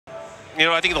you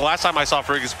know, I think the last time I saw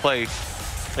Fergus play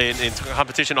in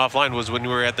competition offline was when we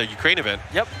were at the Ukraine event.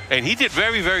 Yep. And he did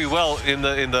very, very well in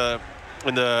the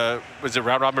was it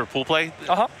round robin or pool play?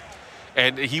 Uh-huh.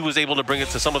 And he was able to bring it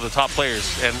to some of the top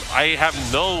players. And I have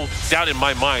no doubt in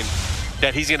my mind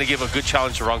that he's going to give a good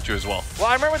challenge to RANGCHU as well. Well,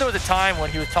 I remember there was a time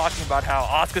when he was talking about how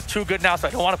Asuka's too good now, so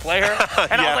I don't want to play her.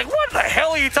 And Yeah. I was like, what the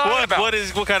hell are you talking about?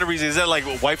 What kind of reason? Is that like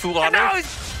waifu honor? Now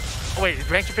wait, is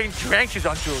RANGCHU's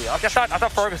on Julia. I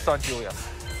thought Fergus was on Julia.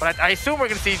 But I assume we're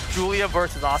going to see Julia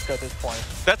versus Asuka at this point.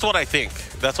 That's what I think.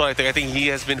 That's what I think. I think he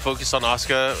has been focused on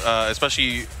Asuka,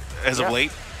 especially as of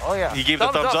late. Oh, yeah. He gave the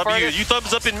thumbs up. You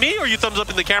thumbs up in me or you thumbs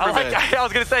up in the cameraman? I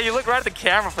was going to say, you look right at the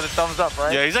camera for the thumbs up,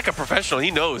 right? Yeah, he's like a professional.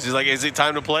 He knows. He's like, is it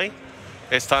time to play?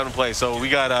 It's time to play. So we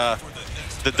got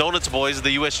the Donuts boys,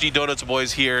 the USG Donuts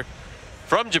boys here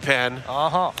from Japan.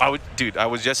 Uh-huh. Dude, I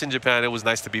was just in Japan. It was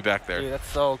nice to be back there. Dude, that's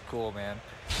so cool, man.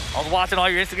 I was watching all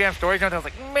your Instagram stories and I was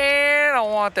like, man, I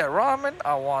want that ramen.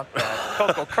 I want that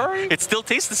cocoa curry. It still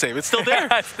tastes the same. It's still there.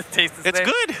 It tastes the same. It's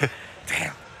good.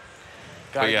 Damn.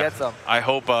 Gotta get some. I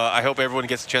hope everyone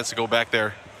gets a chance to go back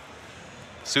there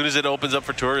as soon as it opens up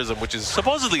for tourism, which is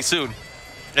supposedly soon.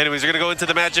 Anyways, we're gonna go into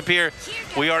the matchup here.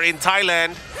 We are in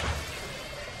Thailand.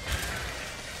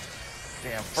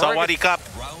 Damn. Sawadee Cup.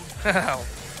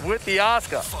 With the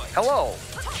Asuka. Hello.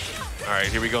 All right,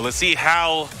 here we go. Let's see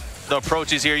how the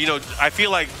approach is here. You know, I feel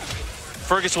like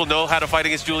Fergus will know how to fight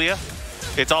against Julia.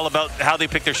 It's all about how they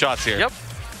pick their shots here. Yep.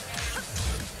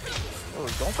 Oh,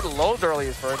 he's going for the lows early,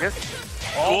 is Fergus.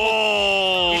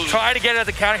 Oh! He tried to get it at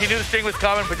the counter. He knew the string was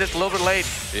coming, but just a little bit late.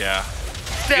 Yeah.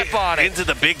 Step on it. Into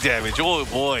the big damage. Oh,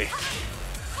 boy.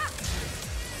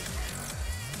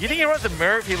 You think he runs a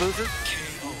mirror if he loses?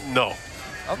 No.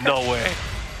 Okay. No way.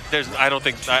 I don't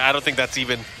think that's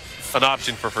even an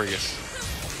option for Fergus.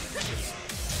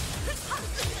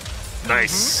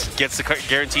 Nice. Gets the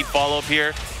guaranteed follow-up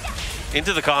here.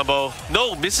 Into the combo.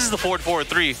 No, misses the forward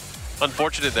 4-3.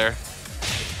 Unfortunate there.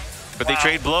 But they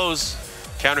trade blows.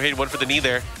 Counter hit, one for the knee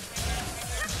there.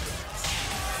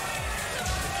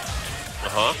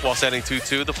 While standing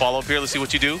 2-2. The follow-up here. Let's see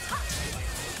what you do.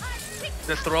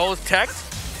 The throw is text.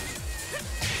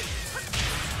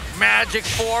 Magic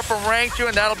 4 from RANGCHU,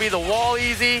 and that'll be the wall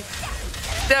easy.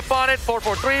 Step on it,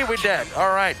 4-4-3, we're dead.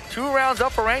 All right, 2 rounds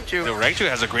up for RANGCHU. You know, RANGCHU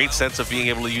has a great sense of being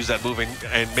able to use that move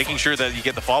and making sure that you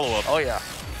get the follow-up. Oh, yeah.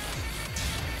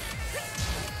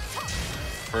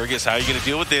 Fergus, how are you going to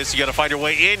deal with this? You got to find your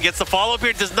way in. Gets the follow-up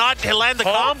here. Does not land the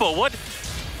combo. What?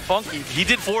 Funky. He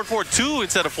did 4-4-2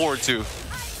 instead of 4-2.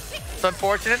 It's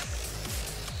unfortunate.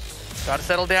 Got to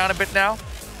settle down a bit now.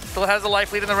 Still has a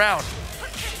life lead in the round.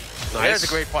 Nice. There's a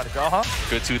great punish.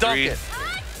 Good 2-3. Dunk it.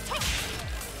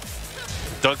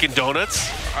 Dunkin' Donuts.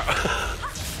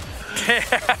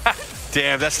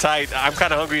 Damn, that's tight. I'm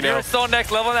kind of hungry now. You're so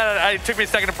next level that it took me a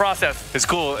second to process. It's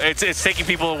cool. It's taking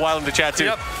people a while in the chat, too.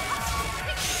 Yep.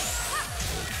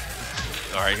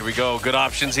 All right, here we go. Good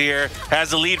options here. Has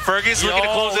the lead. Fergus looking to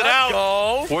close it out.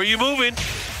 Go. Where are you moving?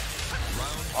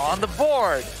 On the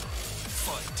board.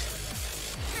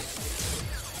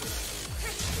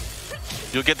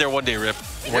 You'll get there one day, Rip.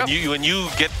 When you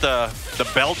get the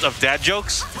belt of dad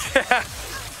jokes.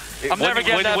 I'm never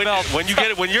getting that belt.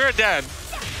 When you're a dad.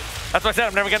 That's what I said.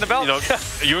 I'm never getting the belt. You know,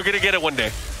 you're gonna get it one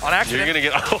day. On accident. You're gonna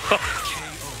get.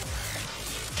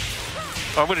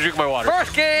 I'm gonna drink my water.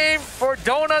 First game for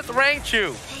Donuts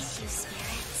RANGCHU.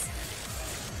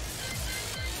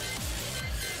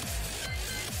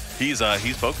 He's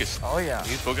focused. Oh yeah.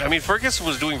 He's focused. I mean, Fergus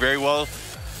was doing very well.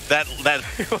 That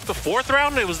the fourth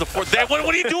round. It was the fourth. What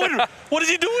are you doing? What is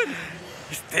he doing?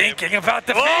 He's thinking about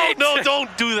the Oh paint. no!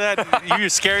 Don't do that. You're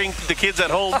scaring the kids at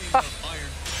home.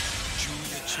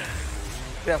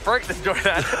 Yeah, Fergus enjoyed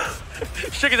that.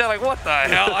 Shook his head like, what the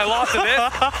hell? I lost to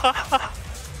this.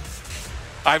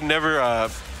 I've never.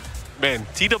 Man,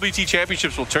 TWT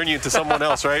championships will turn you into someone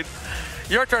else, right?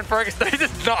 Your turn, Fergus. He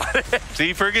just nodded.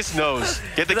 See, Fergus knows.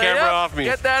 Get the camera off me.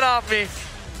 Get that off me.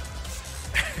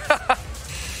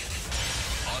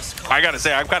 I gotta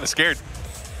say, I'm kind of scared.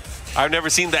 I've never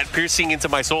seen that piercing into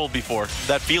my soul before.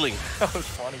 That feeling. That was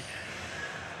funny.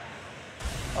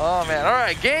 Oh man! All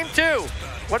right, game 2.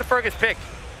 What did Fergus pick?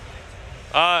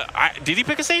 Did he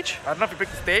pick a stage? I don't know if he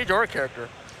picked a stage or a character.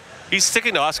 He's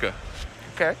sticking to Asuka.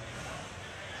 Okay.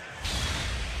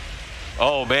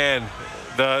 Oh man,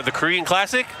 the Korean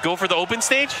Classic. Go for the open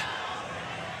stage.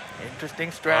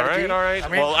 Interesting strategy. All right. I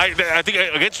mean, well, I think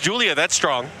against Julia, that's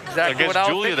strong. Exactly against what I was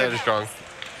Julia, thinking. that is strong.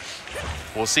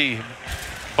 We'll see.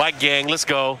 Bike gang, let's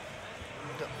go.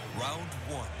 Round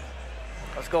 1.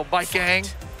 Let's go, bike gang.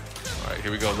 All right,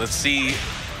 here we go. Let's see.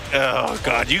 Oh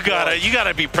God, you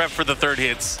gotta be prepped for the third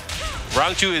hits.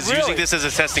 RANGCHU is using this as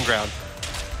a testing ground.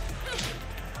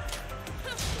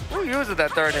 Who uses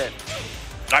that third hit?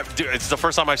 Dude, it's the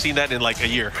first time I've seen that in like a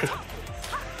year.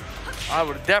 I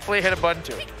would definitely hit a button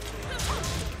too.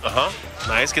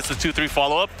 Nice, gets the 2-3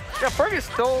 follow-up. Yeah, Fergus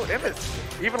still in this,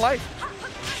 even life.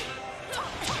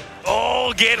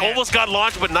 Oh, again, almost got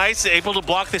launched, but nice, able to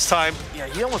block this time. Yeah,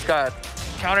 he almost got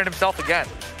countered himself again.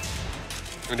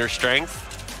 Inner strength.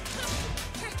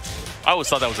 I always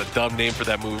thought that was a dumb name for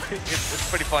that move. It's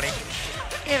pretty funny.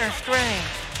 Inner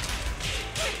strength.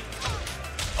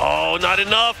 Oh, not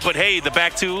enough, but hey, the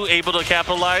back two able to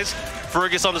capitalize.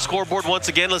 Fergus on the scoreboard once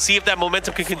again. Let's see if that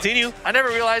momentum can continue. I never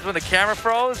realized when the camera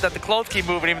froze that the clothes keep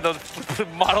moving even though the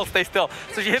models stay still.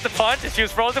 So she hit the punch and she was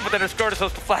frozen, but then her skirt is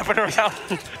supposed to flapping around.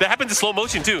 That happened in slow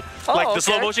motion too. Oh, like the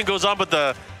slow motion goes on, but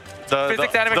the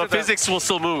physics will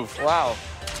still move. Wow.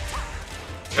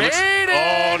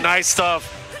 Oh, nice stuff.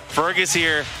 Fergus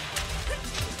here.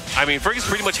 I mean, Fergus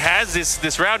pretty much has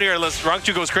this round here unless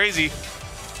RANGCHU goes crazy.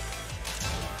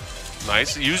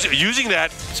 Nice. Using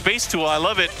that space tool. I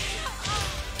love it.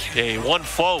 Hey, one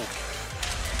foe.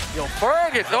 Yo,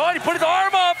 Fergus. Oh, he put his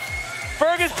arm up.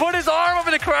 Fergus put his arm up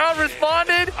and the crowd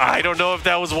responded. I don't know if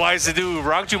that was wise to do.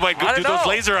 RANGCHU might do those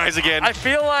laser eyes again. I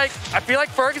feel like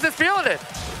Fergus is feeling it.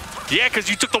 Yeah, because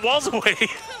you took the walls away.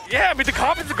 Yeah, I mean, the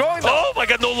confidence is going though. Oh my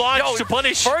God, no launch to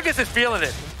punish. Fergus is feeling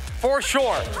it, for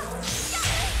sure. He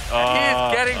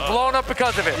is getting blown up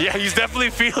because of it. Yeah, he's definitely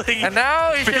feeling. And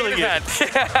now he's feeling it.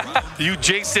 You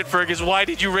jinxed it, Fergus. Why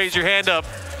did you raise your hand up?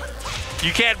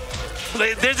 You can't.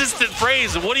 There's this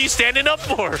phrase. What are you standing up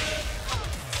for?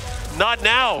 Not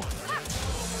now. All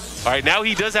right, now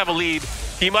he does have a lead.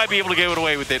 He might be able to get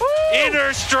away with it. Woo!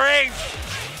 Inner strength.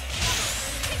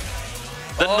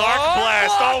 The narc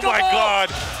blast. Oh my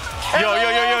God.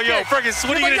 Yo, Fergus,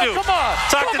 what are you gonna do? Come on.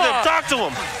 Talk to them. Talk to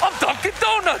him. I'm Dunkin'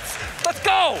 Donuts. Let's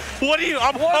go. What are you?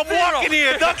 I'm walking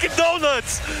here. Dunkin'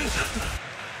 Donuts.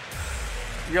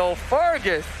 Yo,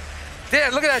 Fergus.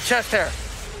 Damn, look at that chest hair.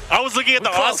 I was looking at the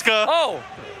Oscar. Oh,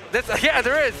 yeah,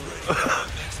 there is.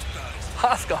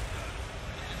 Oscar.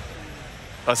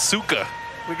 Asuka.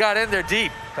 We got in there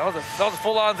deep. That was a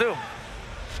full-on zoom.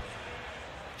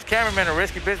 These cameramen are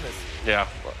risky business. Yeah,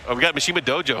 we got Mishima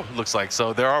Dojo, looks like.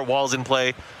 So there are walls in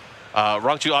play.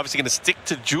 RANGCHU obviously going to stick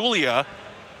to Julia.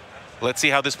 Let's see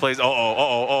how this plays.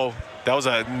 Oh. That was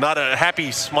not a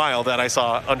happy smile that I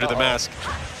saw under the mask.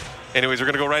 Anyways, we're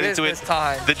going to go right into it.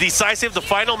 Time. The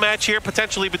final match here,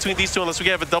 potentially between these two, unless we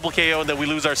have a double KO and then we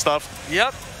lose our stuff.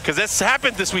 Yep. Because that's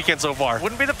happened this weekend so far.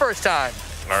 Wouldn't be the first time.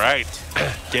 All right.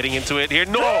 Getting into it here.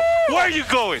 No! Where are you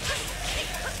going?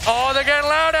 Oh, they're getting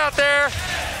loud out there.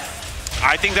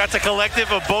 I think that's a collective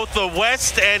of both the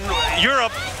West and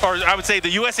Europe, or I would say the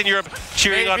US and Europe,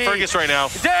 cheering on Fergus right now.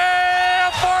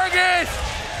 Damn, Fergus!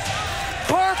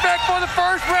 Perfect for the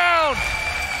first round.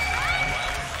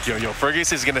 Yo,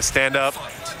 Fergus is gonna stand up.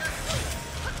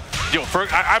 Yo,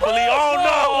 I believe. Oh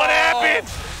no! What happened?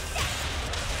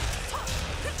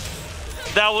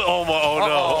 That was.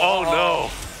 Oh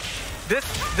no!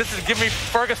 This is giving me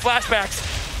Fergus flashbacks.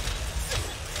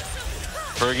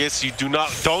 Fergus, you don't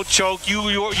choke.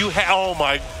 Oh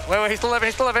my. Wait, he's still living.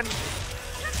 He's still living.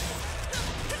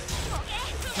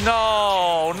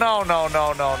 No.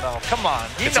 Come on.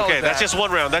 It's okay. That's just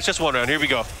one round. Here we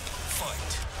go.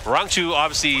 RANGCHU,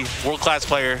 obviously, world-class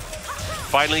player.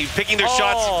 Finally picking their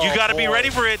shots. You got to be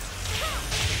ready for it.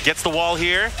 Gets the wall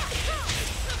here.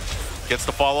 Gets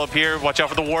the follow-up here. Watch out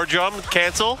for the war jump.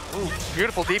 Cancel. Ooh,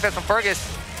 beautiful defense from Fergus.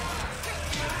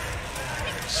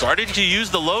 Starting to use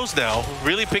the lows now.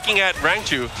 Really picking at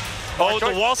RANGCHU. Oh,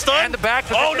 the wall stun. And the back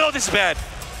position. Oh, no, this is bad.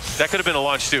 That could have been a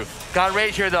launch, too. Got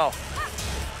rage here, though.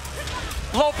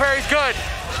 Low parry's good.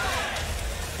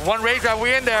 One rage grab,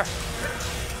 we in there.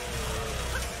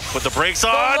 Put the brakes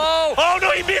on. Oh,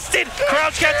 no, he missed it.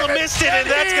 Crouch cancel missed it, and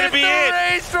that's going to be it.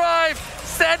 Rage drive.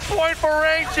 Set point for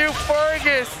RANGCHU,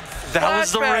 Fergus. That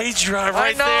was the rage drive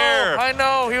right there. I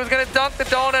know. He was going to dunk the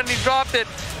donut, and he dropped it.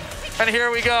 And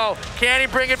here we go. Can he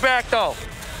bring it back, though?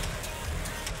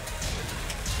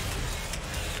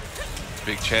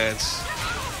 Big chance.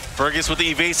 Fergus with the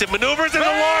evasive maneuvers and the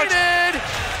launch.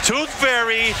 Tooth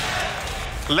Fairy.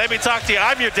 Let me talk to you.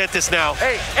 I'm your dentist now.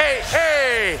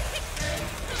 Hey.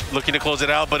 Looking to close it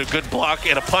out, but a good block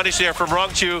and a punish there from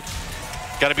RANGCHU.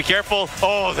 Got to be careful.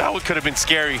 Oh, that could have been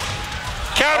scary.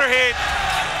 Counter hit.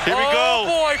 Here we go.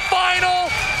 Oh boy, final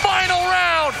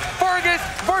round. Fergus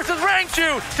versus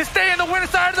RANGCHU to stay in the winner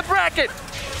side of the bracket.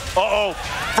 Uh-oh.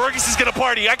 Fergus is going to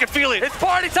party. I can feel it. It's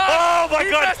party time. Oh, my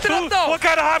God. Messed it up, though. What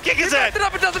kind of hop kick is that? He messed it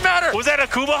up. It doesn't matter. Was that a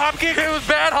Kuba hop kick? It was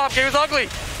bad hop kick. It was ugly.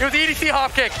 It was EDC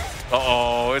hop kick.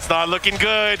 Uh-oh. It's not looking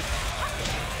good.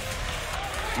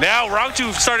 Now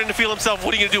RANGCHU starting to feel himself.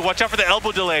 What are you gonna do? Watch out for the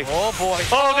elbow delay. Oh boy.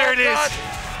 Oh, there it is.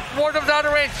 Wardrum's out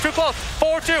of range. Too close.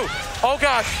 4-2. Oh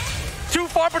gosh. Too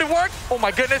far, but it worked. Oh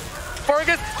my goodness.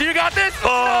 Fergus, do you got this?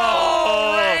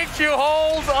 Oh. No, RANGCHU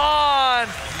holds on.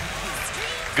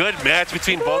 Good match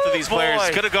between both of these players.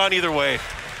 Could have gone either way.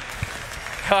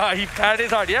 He patted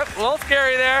his heart. Yep, a little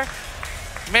scary there.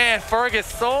 Man, Fergus,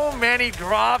 so many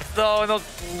drops though in those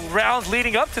rounds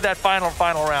leading up to that final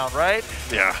round, right?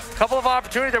 Yeah. A couple of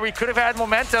opportunities that we could have had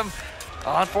momentum.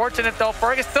 Unfortunate though.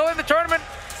 Fergus still in the tournament.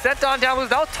 Sent on down,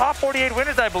 was now top 48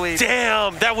 winners, I believe.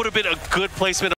 Damn, that would have been a good placement.